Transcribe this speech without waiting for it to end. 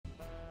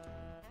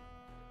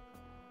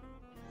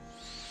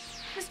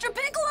Master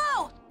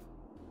Piccolo!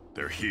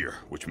 They're here,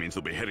 which means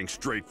they'll be heading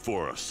straight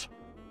for us.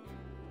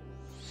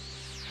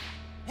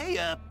 Hey,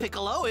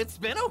 Piccolo, it's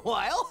been a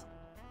while.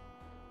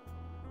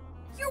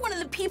 You're one of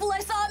the people I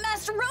saw at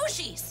Master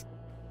Roshi's.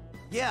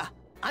 Yeah,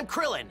 I'm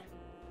Krillin.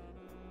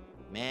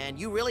 Man,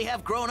 you really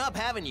have grown up,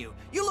 haven't you?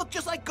 You look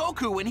just like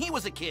Goku when he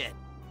was a kid.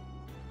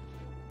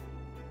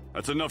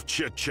 That's enough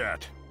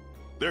chit-chat.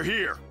 They're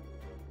here.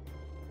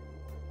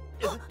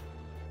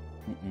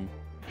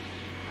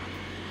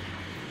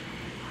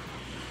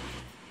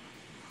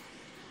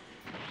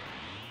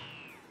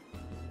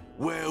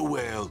 Well,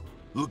 well.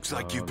 Looks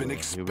like you've been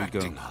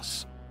expecting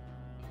us.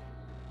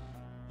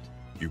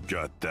 You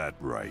got that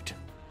right.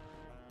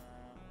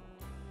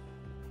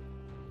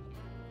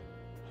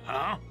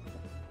 Huh?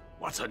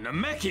 What's a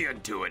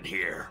Namekian doing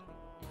here?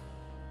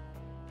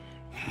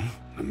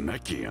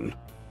 Namekian?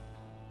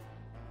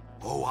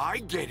 Oh, I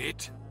get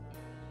it.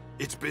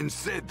 It's been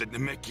said that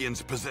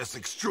Namekians possess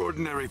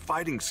extraordinary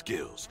fighting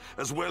skills,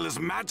 as well as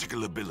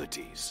magical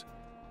abilities.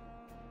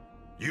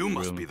 You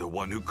must be the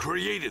one who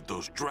created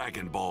those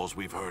Dragon Balls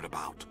we've heard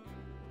about.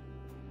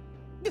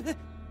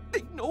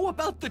 They know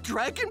about the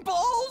Dragon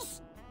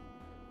Balls?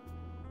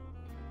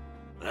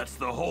 That's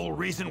the whole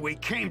reason we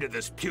came to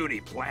this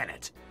puny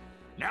planet.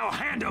 Now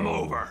hand them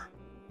over!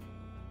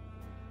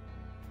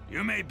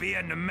 You may be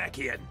a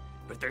Namekian,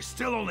 but there's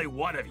still only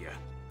one of you.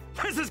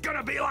 This is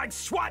gonna be like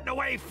swatting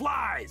away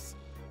flies!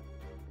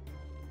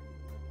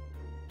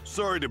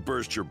 Sorry to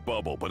burst your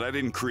bubble, but I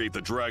didn't create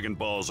the Dragon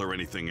Balls or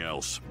anything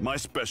else. My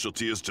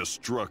specialty is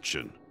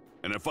destruction.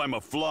 And if I'm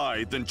a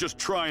fly, then just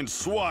try and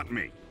swat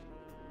me.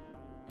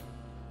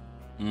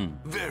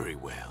 Very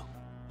well.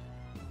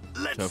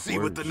 Let's Tough see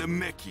what words. the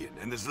Namekian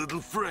and his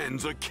little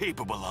friends are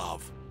capable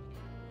of.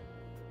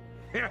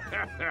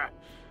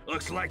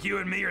 Looks like you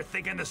and me are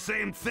thinking the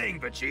same thing,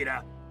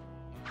 Vegeta.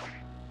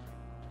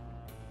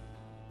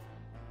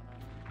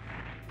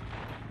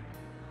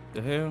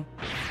 The hell?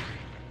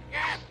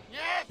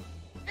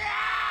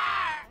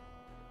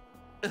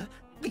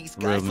 These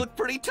guys Really? look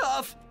pretty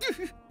tough.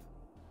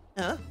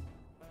 Huh?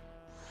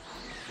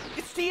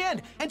 It's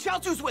Tien, and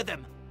Chaozu's with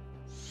him.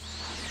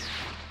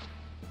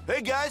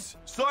 Hey guys,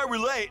 sorry we're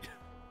late.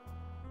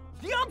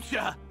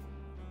 Yamcha!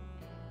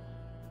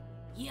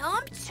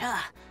 Yamcha?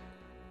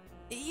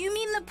 You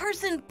mean the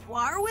person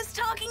Poir was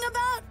talking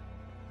about?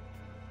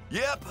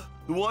 Yep,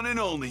 the one and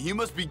only. You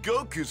must be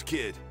Goku's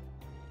kid.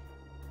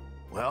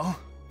 Well,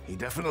 he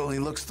definitely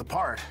looks the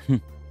part. Yeah,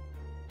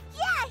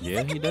 he's Yeah,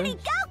 like he a mini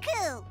does.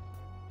 Goku!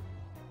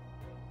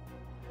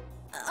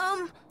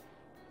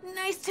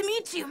 Nice to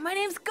meet you. My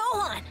name's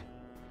Gohan.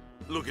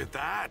 Look at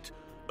that.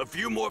 A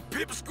few more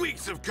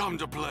pipsqueaks have come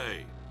to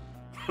play.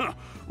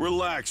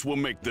 Relax, we'll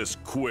make this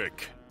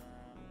quick.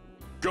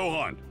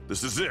 Gohan,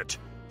 this is it.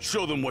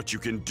 Show them what you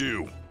can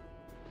do.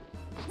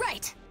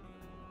 Right.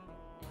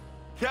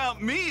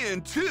 Count me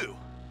in too.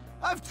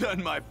 I've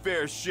done my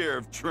fair share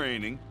of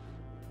training.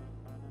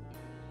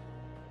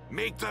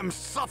 Make them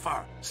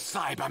suffer,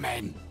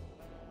 Saibamen.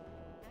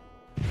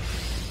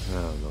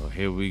 Oh Lord,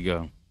 here we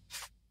go.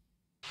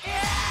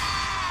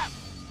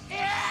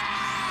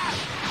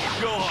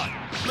 Gohan,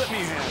 let me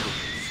handle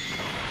this.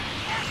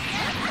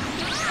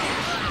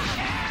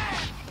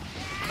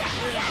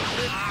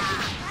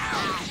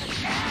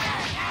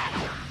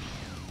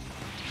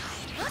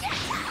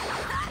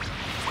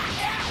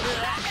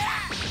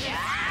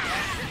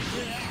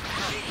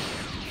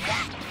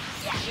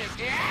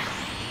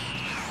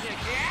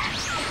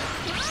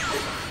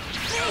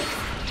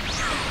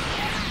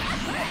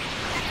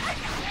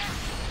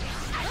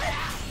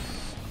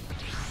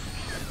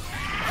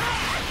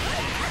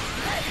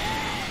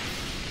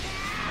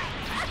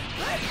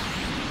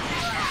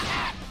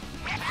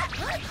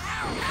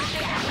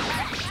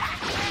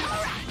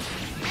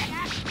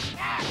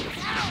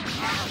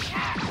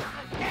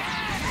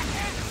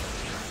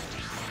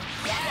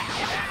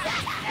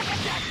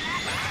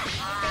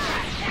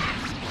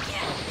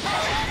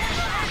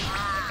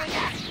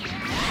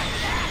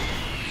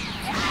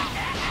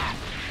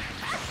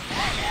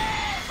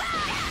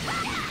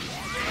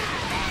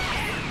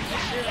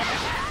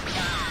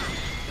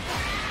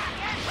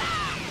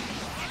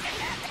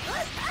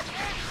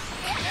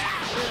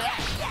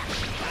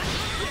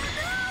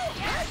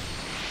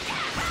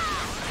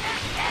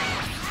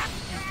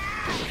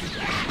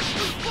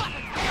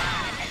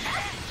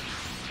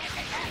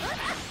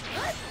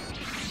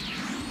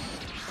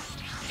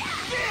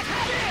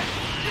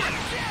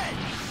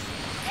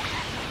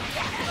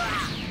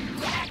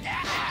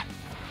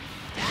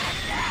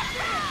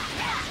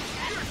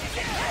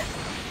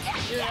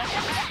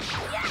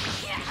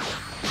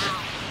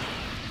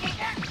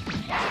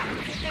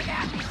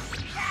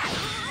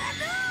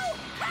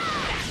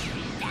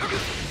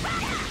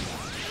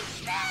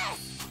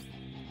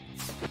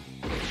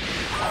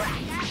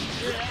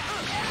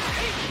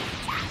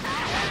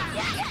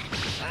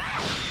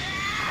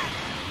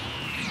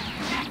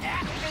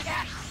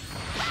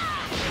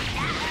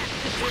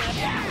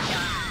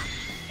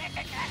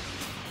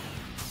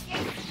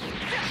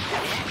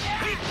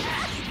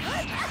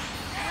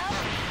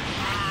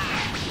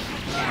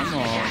 Come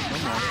on.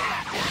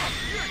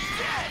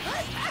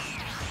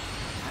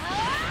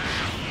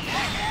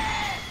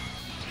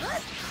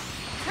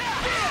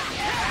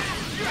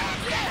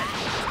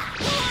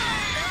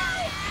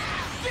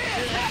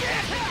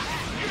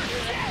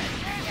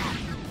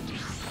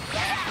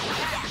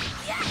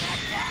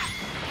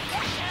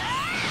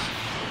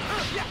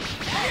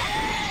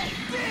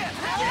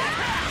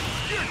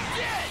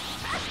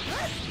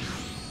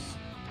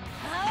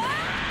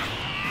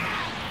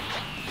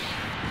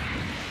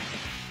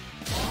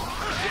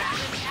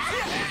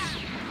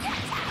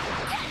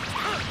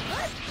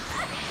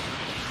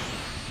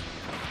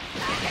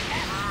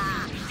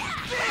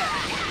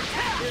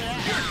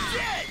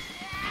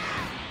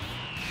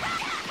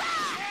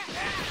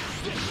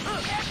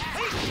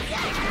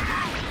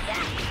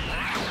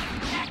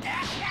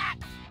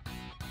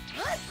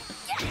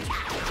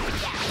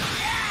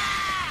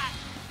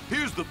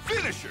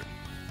 finisher.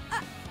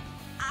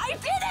 I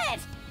did it!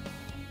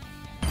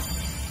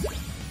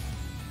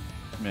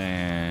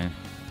 Man,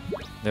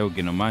 they were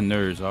getting on my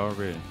nerves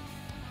already.